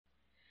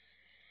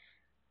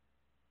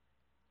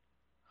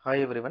Hi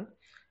everyone.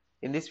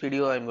 In this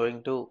video, I am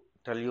going to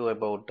tell you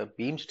about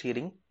beam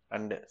steering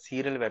and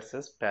serial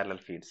versus parallel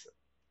feeds.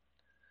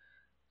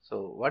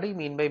 So, what do you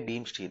mean by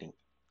beam steering?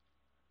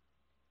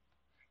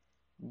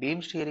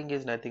 Beam steering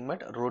is nothing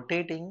but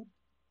rotating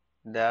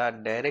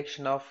the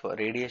direction of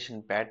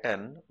radiation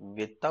pattern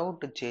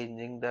without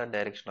changing the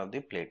direction of the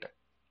plate.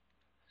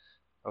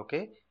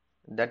 Okay,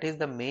 that is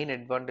the main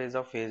advantage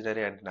of phased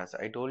array antennas.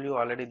 I told you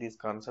already this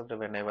concept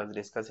when I was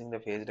discussing the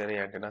phased array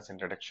antennas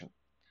introduction.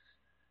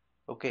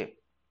 Okay,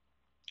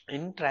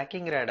 in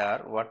tracking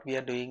radar, what we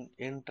are doing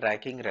in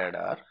tracking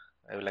radar,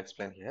 I will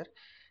explain here.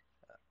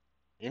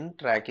 In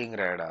tracking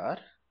radar,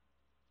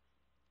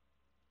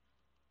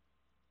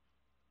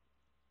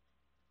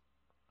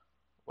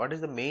 what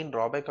is the main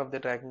drawback of the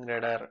tracking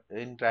radar?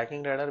 In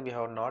tracking radar, we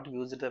have not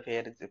used the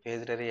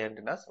phased array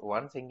antennas.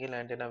 One single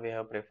antenna we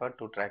have preferred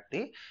to track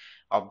the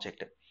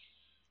object.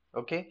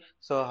 Okay,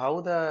 so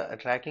how the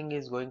tracking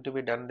is going to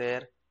be done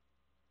there?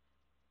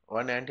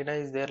 One antenna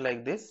is there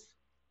like this.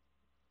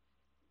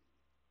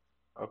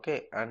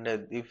 Okay, and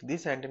if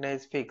this antenna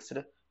is fixed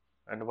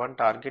and one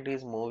target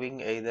is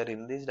moving either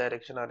in this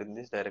direction or in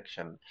this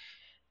direction,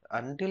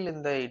 until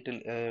in the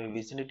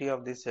vicinity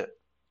of this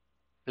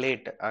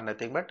plate are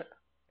nothing but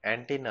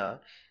antenna,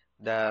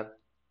 the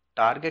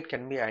target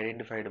can be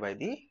identified by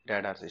the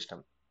radar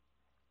system.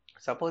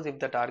 Suppose if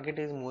the target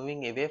is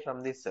moving away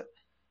from this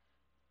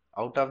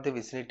out of the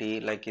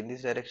vicinity, like in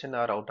this direction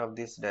or out of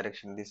this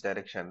direction,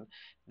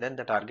 then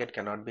the target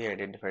cannot be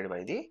identified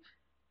by the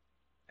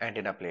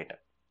antenna plate.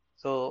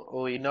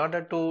 So in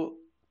order to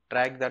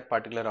track that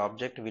particular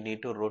object, we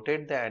need to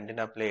rotate the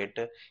antenna plate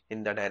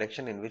in the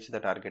direction in which the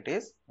target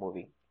is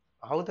moving.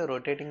 How the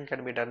rotating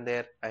can be done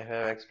there, I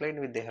have explained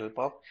with the help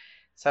of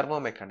servo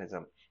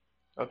mechanism.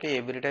 Okay,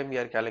 every time we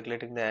are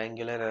calculating the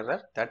angular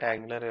error, that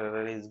angular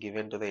error is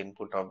given to the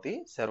input of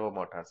the servo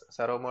motors.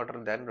 Servo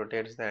motor then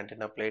rotates the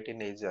antenna plate in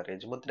either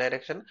azimuth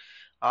direction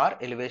or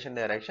elevation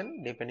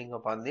direction depending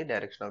upon the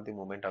direction of the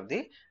movement of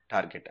the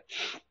target.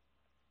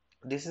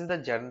 This is the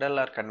general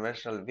or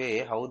conventional way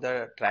how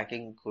the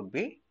tracking could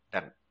be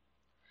done.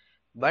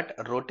 But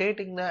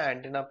rotating the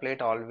antenna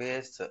plate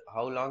always,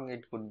 how long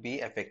it could be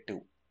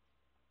effective?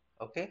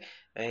 Okay,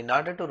 in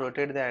order to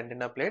rotate the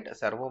antenna plate,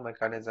 servo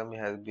mechanism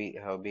have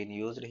been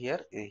used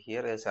here.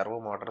 Here a servo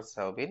motors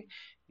have been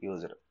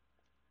used.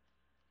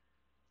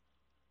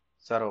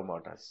 Servo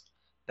motors.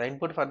 The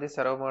input for this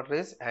servo motor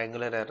is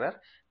angular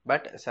error,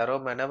 but servo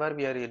whenever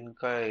we are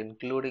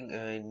introducing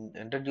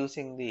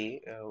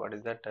the what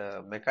is that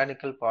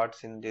mechanical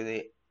parts in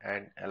the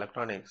and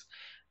electronics,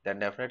 then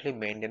definitely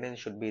maintenance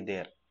should be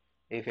there.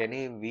 If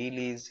any wheel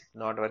is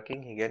not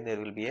working, again there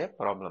will be a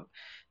problem.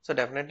 So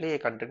definitely a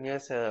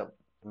continuous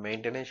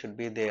maintenance should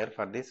be there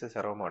for these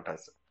servo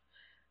motors.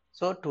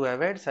 So to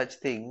avoid such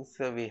things,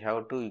 we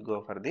have to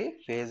go for the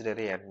phased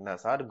array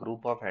antennas or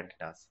group of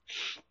antennas.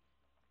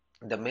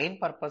 The main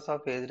purpose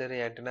of phased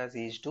array antennas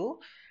is to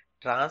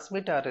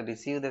transmit or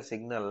receive the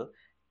signal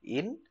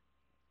in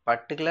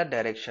particular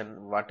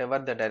direction, whatever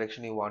the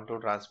direction you want to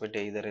transmit,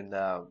 either in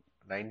the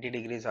 90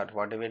 degrees or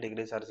 45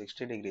 degrees or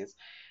 60 degrees.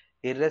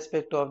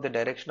 Irrespective of the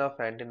direction of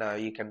antenna,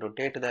 you can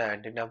rotate the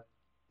antenna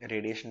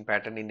radiation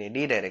pattern in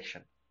any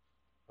direction,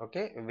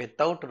 okay,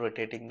 without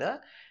rotating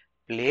the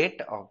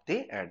plate of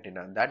the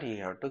antenna. That you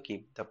have to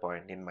keep the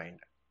point in mind.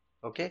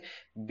 Okay,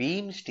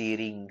 beam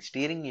steering,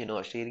 steering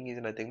is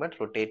nothing but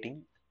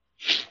rotating.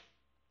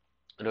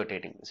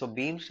 So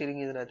beam steering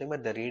is nothing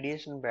but the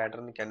radiation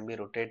pattern can be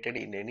rotated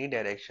in any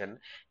direction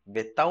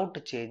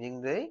without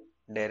changing the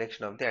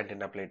direction of the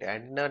antenna plate.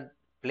 Antenna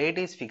plate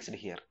is fixed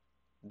here.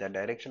 The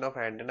direction of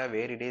antenna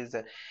where it is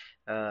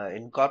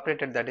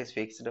incorporated, that is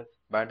fixed,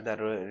 but the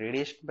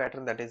radiation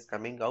pattern that is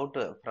coming out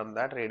from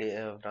that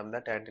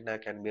antenna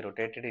can be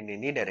rotated in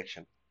any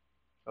direction.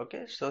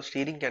 Okay, so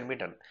steering can be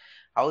done.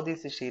 How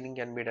this steering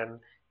can be done?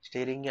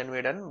 Steering can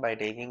be done by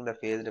taking the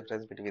phase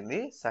difference between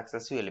the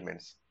successive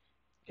elements.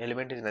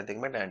 Element is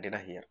nothing but antenna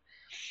here.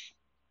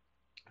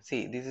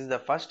 See, this is the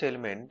first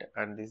element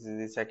and this is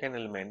the second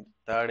element,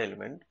 third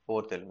element,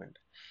 fourth element.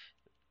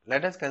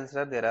 Let us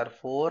consider there are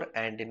four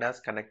antennas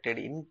connected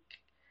in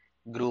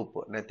group,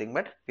 nothing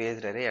but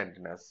phased array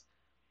antennas,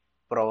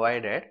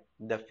 provided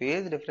the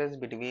phase difference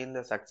between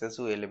the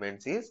successive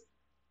elements is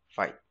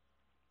phi.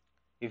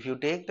 If you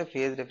take the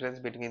phase difference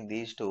between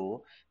these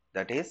two,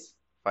 that is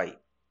phi.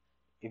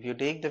 If you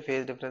take the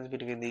phase difference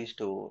between these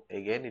two,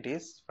 again it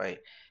is phi.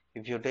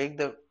 If you take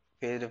the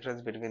phase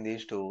difference between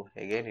these two,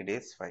 again it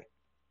is phi.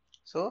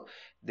 So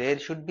there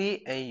should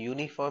be a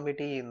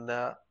uniformity in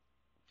the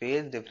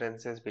phase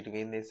differences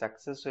between the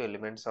successive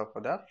elements of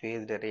the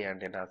phased array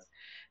antennas.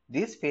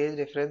 This phase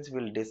difference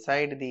will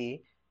decide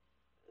the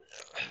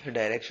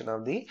direction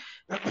of the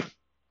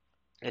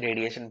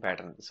radiation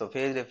pattern. So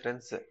phase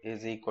difference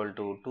is equal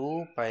to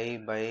 2 pi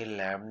by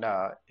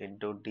lambda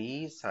into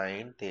d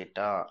sine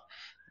theta.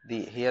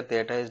 Here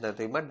theta is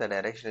nothing but the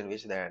direction in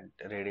which the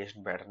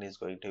radiation pattern is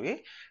going to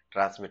be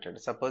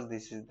transmitted. Suppose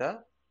this is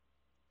the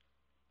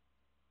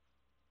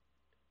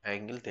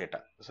angle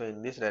theta. So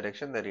in this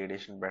direction, the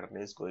radiation pattern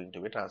is going to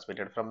be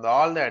transmitted from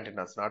all the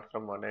antennas, not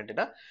from one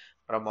antenna.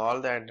 From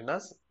all the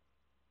antennas,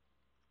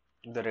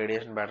 the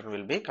radiation pattern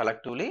will be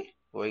collectively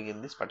going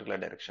in this particular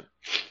direction.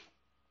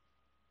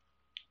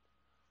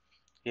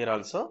 Here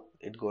also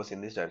it goes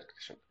in this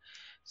direction.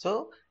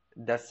 So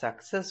the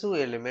successive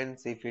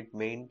elements, if it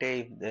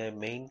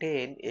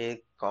maintain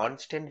a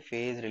constant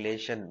phase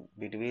relation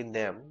between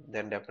them,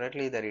 then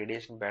definitely the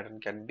radiation pattern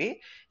can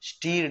be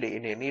steered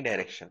in any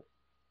direction.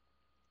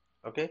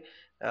 Okay,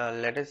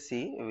 let us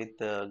see with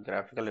the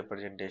graphical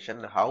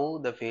representation how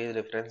the phase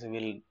reference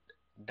will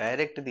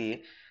direct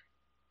the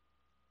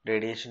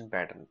radiation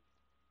pattern.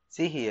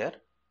 See here,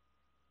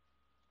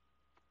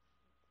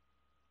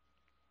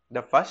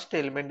 the first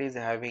element is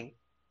having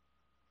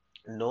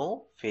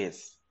no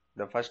phase.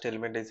 The first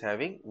element is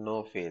having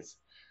no phase.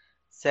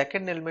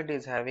 Second element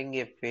is having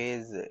a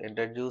phase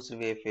introduced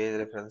with a phase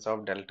reference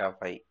of delta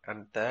phi,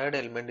 and third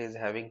element is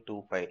having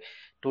 2 phi,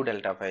 2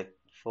 delta phi.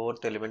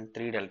 Fourth element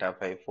 3 delta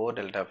phi, 4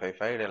 delta phi,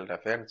 5 delta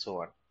phi, and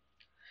so on.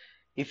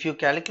 If you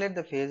calculate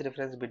the phase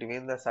difference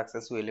between the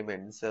successive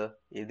elements,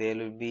 there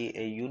will be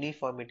a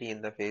uniformity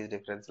in the phase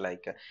difference,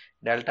 like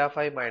delta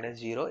phi minus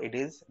 0, it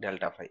is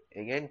delta phi.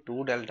 Again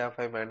 2 delta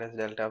phi minus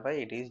delta phi,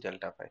 it is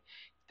delta phi.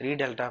 3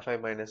 delta phi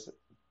minus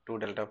 2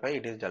 delta phi,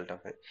 it is delta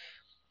phi.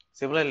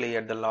 Similarly,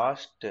 at the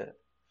last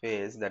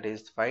phase, that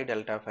is 5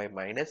 delta phi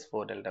minus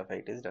 4 delta phi,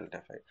 it is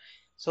delta phi.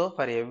 So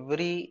for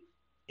every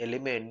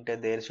element,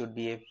 there should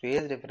be a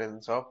phase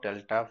difference of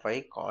delta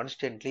phi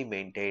constantly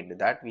maintained.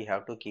 That we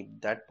have to keep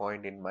that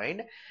point in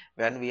mind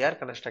when we are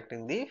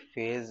constructing the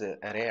phase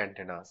array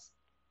antennas.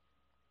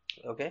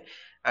 Okay,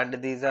 and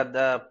these are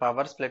the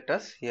power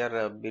splitters.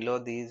 Here below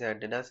these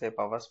antennas, a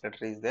power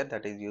splitter is there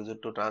that is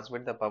used to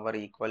transmit the power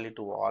equally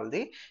to all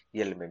the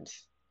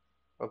elements.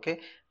 Okay,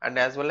 and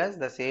as well as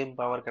the same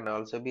power can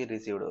also be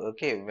received.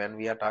 Okay, when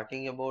we are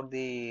talking about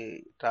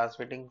the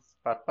transmitting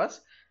purpose,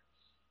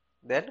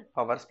 then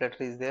power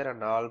splitter is there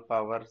and all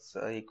powers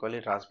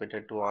equally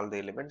transmitted to all the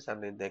elements,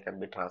 and then they can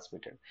be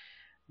transmitted.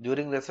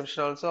 During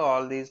reception also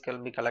all these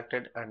can be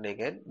collected and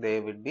again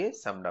they will be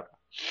summed up.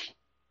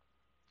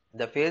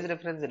 The phase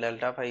reference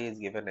delta phi is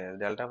given as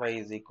delta phi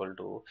is equal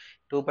to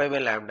 2 pi by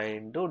lambda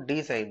into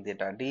d sin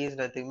theta. D is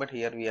nothing but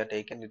here we are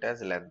taken it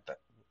as length.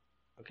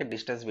 Okay,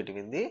 distance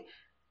between the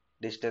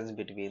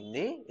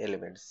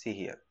elements. See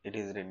here, it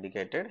is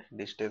indicated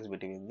distance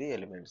between the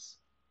elements.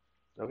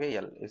 Okay,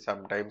 L.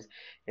 Sometimes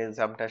in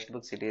some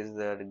textbooks it is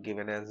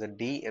given as a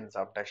D, in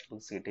some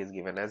textbooks it is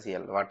given as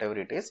L. Whatever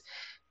it is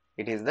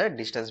the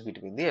distance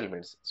between the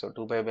elements. So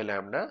 2 pi by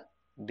lambda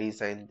d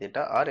sin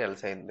theta or L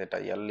sin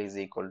theta. L is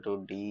equal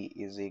to D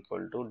is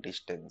equal to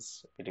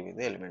distance between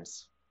the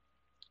elements.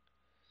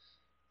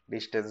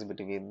 Distance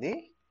between the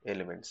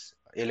elements.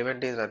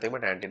 Element is nothing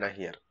but antenna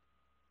here.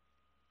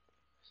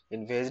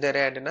 In phased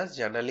array antennas,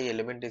 generally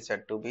element is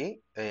said to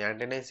be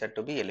antenna is said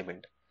to be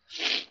element.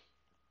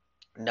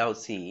 Now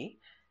see,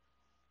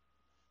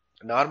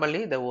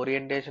 normally the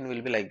orientation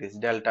will be like this,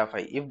 delta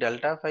phi. If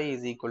delta phi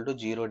is equal to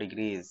 0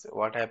 degrees,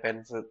 what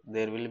happens?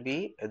 There will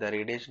be the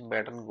radiation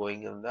pattern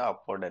going in the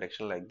upward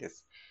direction like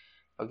this.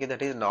 Okay,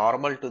 that is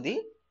normal to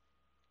the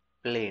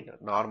plane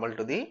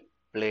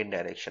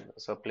direction.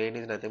 So plane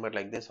is nothing but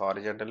like this,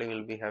 horizontally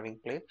will be having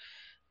plane.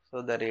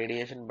 So the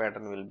radiation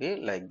pattern will be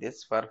like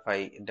this for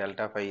phi,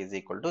 delta phi is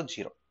equal to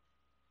 0.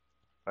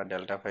 For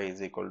delta phi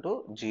is equal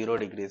to 0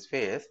 degrees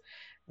phase,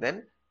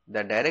 then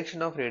the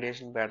direction of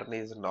radiation pattern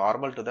is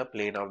normal to the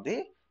plane of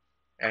the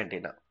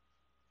antenna.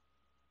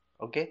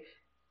 Okay,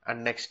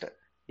 and next,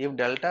 if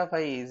delta phi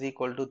is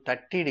equal to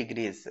 30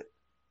 degrees,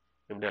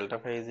 if delta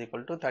phi is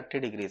equal to 30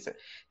 degrees,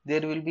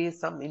 there will be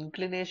some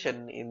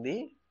inclination in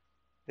the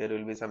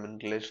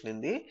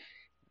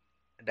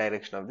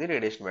direction of the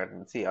radiation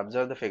pattern. See,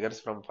 observe the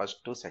figures from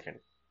first to second.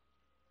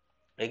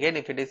 Again,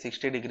 if it is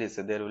 60 degrees,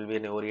 there will be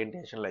an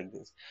orientation like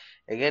this.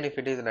 Again, if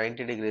it is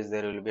 90 degrees,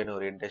 there will be an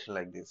orientation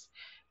like this.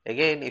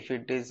 Again, if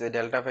it is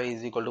delta phi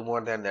is equal to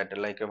more than that,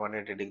 like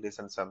 180 degrees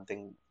and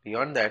something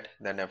beyond that,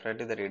 then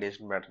definitely the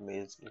radiation pattern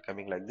is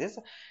coming like this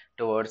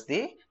towards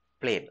the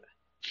plane.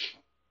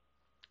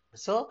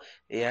 So,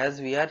 as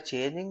we are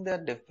changing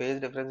the phase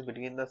difference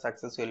between the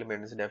successive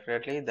elements,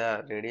 definitely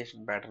the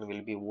radiation pattern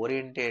will be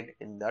oriented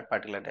in that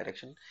particular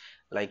direction,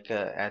 like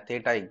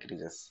theta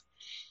increases.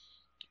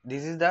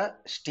 This is the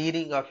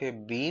steering of a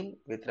beam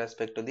with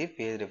respect to the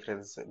phase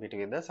difference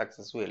between the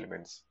successive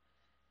elements.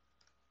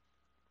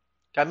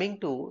 Coming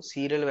to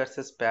serial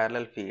versus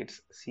parallel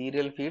feeds,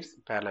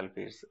 parallel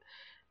feeds.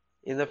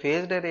 In the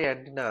phased array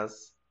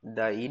antennas,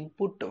 the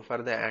input for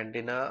the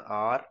antenna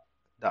or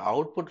the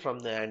output from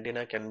the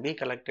antenna can be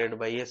collected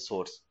by a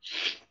source.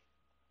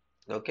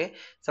 Okay,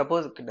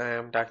 suppose I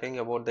am talking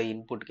about the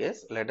input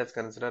case. Let us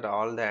consider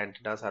all the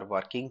antennas are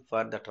working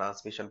for the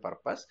transmission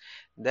purpose.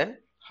 Then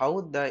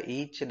how the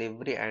each and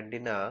every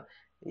antenna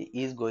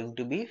is going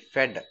to be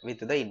fed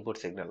with the input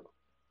signal.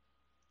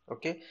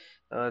 Okay,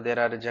 there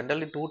are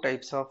generally two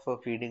types of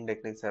feeding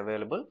techniques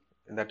available.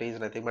 That is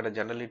nothing but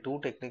generally two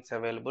techniques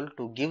available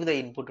to give the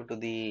input to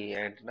the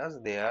antennas.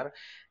 They are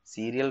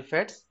serial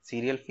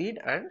feed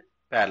and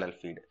parallel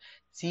feed.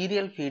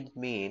 Serial feed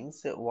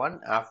means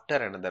one after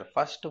another.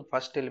 First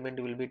element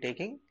will be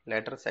taking,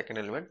 later second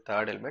element,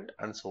 third element,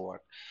 and so on.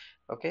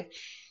 Okay.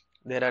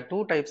 There are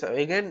two types.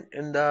 Again,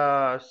 in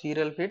the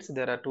serial feeds,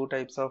 there are two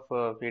types of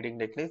feeding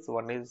techniques.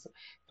 One is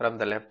from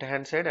the left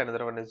hand side,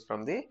 another one is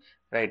from the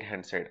right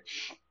hand side.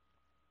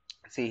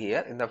 See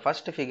here in the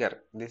first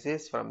figure, this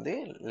is from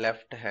the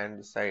left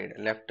hand side,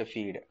 left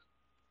feed.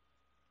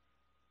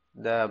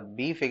 The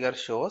B figure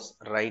shows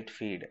right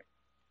feed,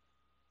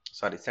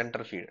 sorry,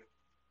 center feed,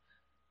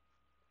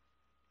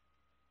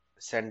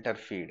 center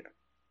feed.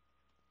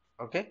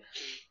 Okay.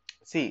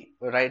 See,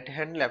 right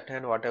hand, left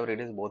hand, whatever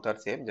it is, both are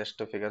same. Just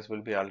the figures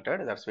will be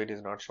altered. That's why it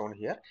is not shown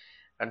here.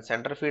 And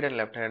center feed and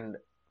left hand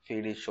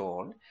feed is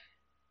shown.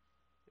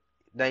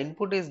 The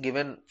input is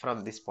given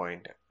from this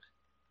point.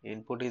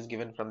 Input is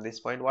given from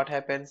this point. What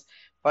happens?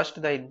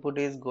 First, the input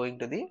is going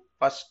to the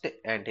first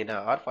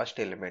antenna or first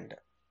element.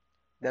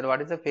 Then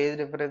what is the phase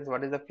difference?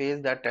 What is the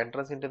phase that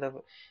enters into the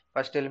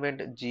first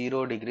element?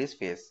 0 degrees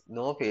phase.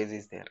 No phase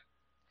is there.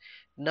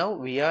 Now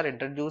we are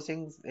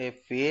introducing a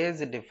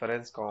phase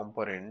difference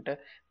component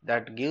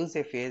that gives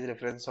a phase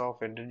difference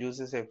of,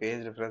 introduces a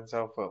phase difference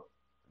of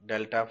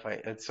delta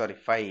phi, sorry,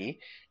 phi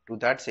to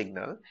that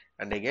signal,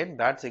 and again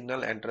that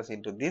signal enters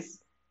into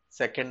this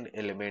second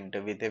element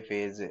with a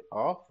phase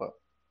of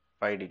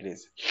 5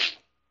 degrees.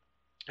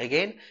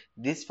 Again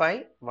this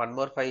phi, one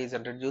more phi is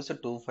introduced,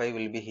 2 phi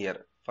will be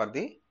here for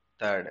the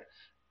third,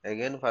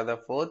 again for the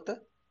fourth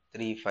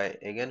 3 phi,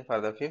 again for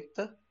the fifth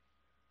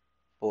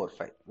 4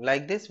 5.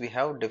 Like this we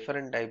have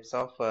different types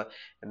of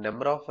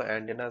number of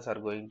antennas are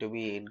going to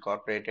be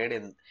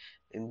incorporated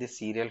in this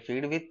serial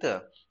feed with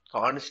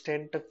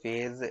constant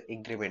phase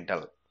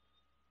incremental.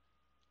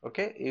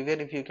 Okay,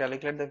 even if you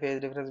calculate the phase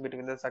difference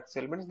between the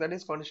successive elements, that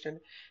is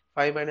constant.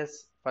 5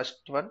 minus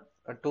first one,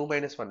 2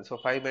 minus 1, so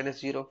 5 minus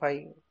 0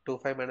 5, 2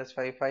 5 minus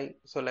 5 5,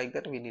 so like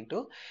that we need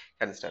to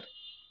consider.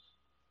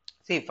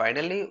 See,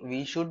 finally,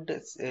 we should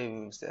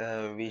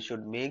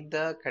make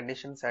the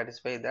condition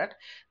satisfy that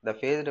the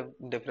phase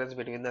difference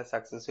between the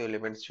successive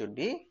elements should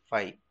be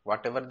phi,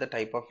 whatever the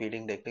type of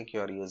feeding technique you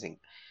are using.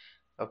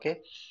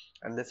 Okay,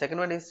 and the second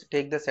one is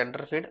take the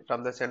center feed.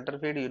 From the center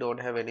feed, you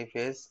don't have any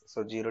phase,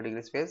 so 0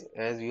 degrees phase.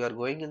 As you are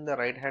going in the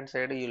right hand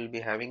side, you will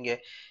be having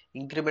a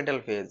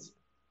incremental phase,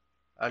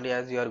 and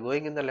as you are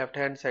going in the left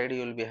hand side,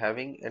 you will be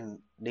having an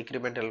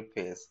decremental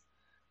phase.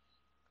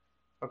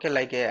 Okay,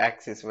 like a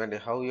axis, when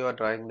how you are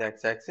drawing the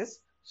x-axis,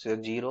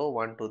 so 0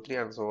 1 2 3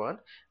 and so on,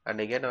 and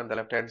again on the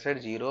left hand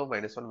side 0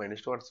 minus 1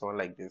 minus 2 and so on,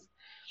 like this.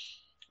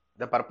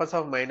 The purpose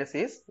of minus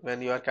is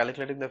when you are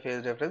calculating the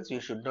phase difference,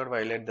 you should not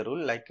violate the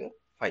rule like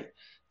 5.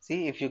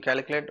 See, if you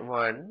calculate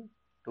 1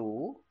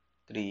 2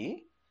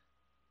 3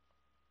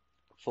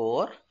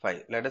 4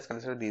 5, let us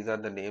consider these are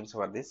the names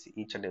for this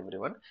each and every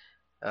one.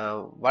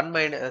 1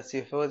 minus,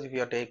 suppose if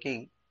you are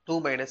taking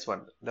 2 minus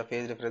 1, the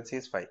phase difference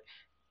is 5.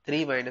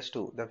 3 minus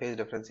 2, the phase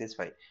difference is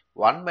 5.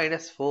 1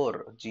 minus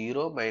 4,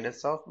 0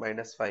 minus of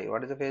minus 5.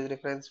 What is the phase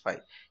difference? 5.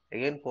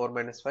 Again 4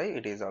 minus 5,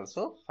 it is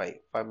also 5.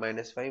 5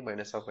 minus 5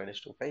 minus of minus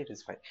 2, 5, it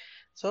is 5.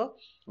 So,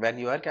 when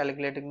you are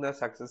calculating the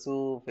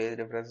successive phase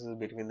differences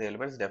between the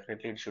elements,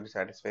 definitely it should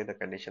satisfy the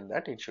condition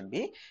that it should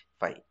be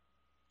 5.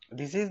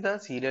 This is the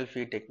serial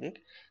feed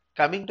technique.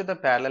 Coming to the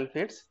parallel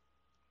feeds.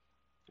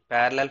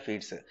 Parallel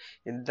feeds.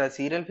 In the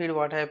serial feed,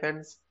 what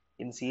happens?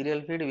 In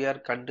serial feed, we are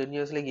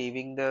continuously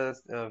giving the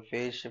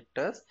phase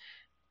shifters,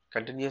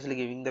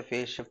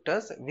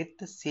 with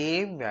the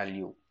same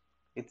value.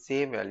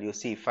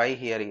 See, 5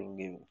 here you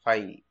give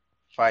 5,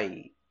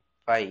 5,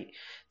 5.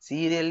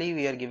 Serially,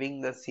 we are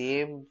giving the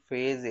same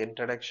phase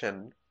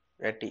introduction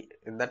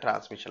in the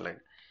transmission line.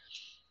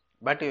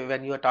 But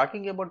when you are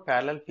talking about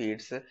parallel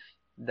feeds,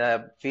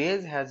 the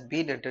phase has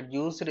been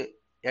introduced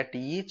at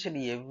each and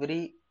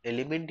every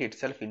element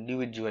itself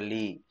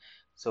individually.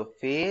 So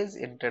phase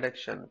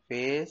introduction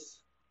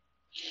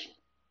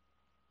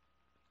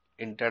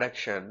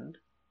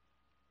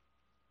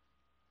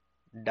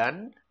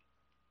done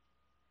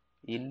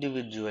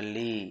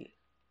individually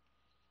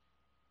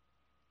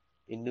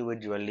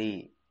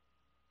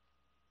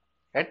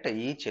at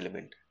each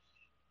element.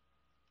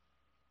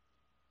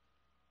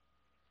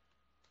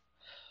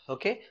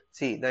 Okay,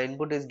 see the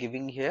input is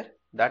giving here,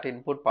 that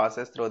input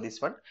passes through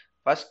this one.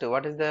 First,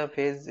 what is the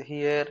phase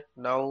here?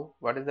 Now,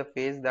 what is the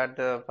phase that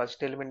the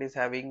first element is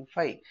having?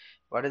 5.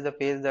 What is the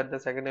phase that the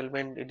second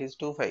element? It is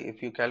 2 5.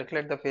 If you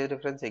calculate the phase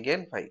difference,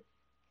 again 5.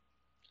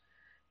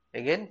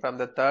 Again from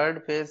the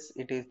third phase,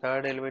 it is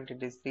third element,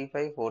 it is 3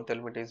 5. Fourth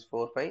element is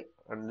 4 5,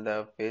 and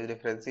the phase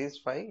difference is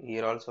 5.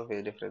 Here also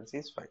phase difference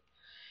is 5.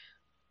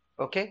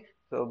 Okay,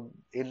 so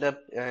in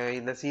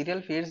the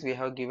serial feeds we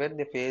have given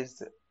the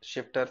phase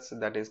shifters,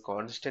 that is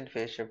constant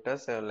phase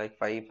shifters, like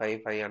 5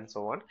 5 5 and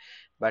so on.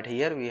 But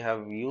here we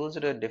have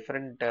used a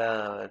different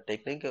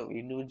technique.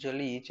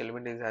 Individually each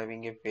element is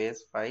having a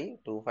phase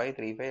 5 2 5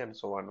 3 5 and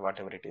so on,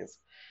 whatever it is.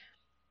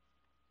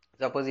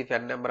 Suppose if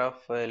n number of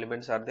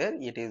elements are there,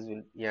 it is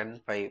will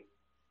n5.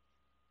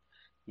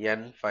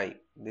 N5.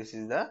 This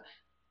is the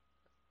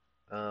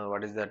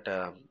what is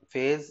that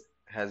phase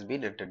has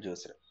been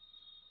introduced.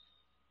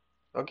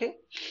 Okay,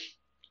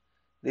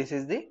 this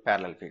is the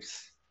parallel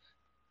phase.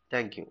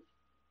 Thank you.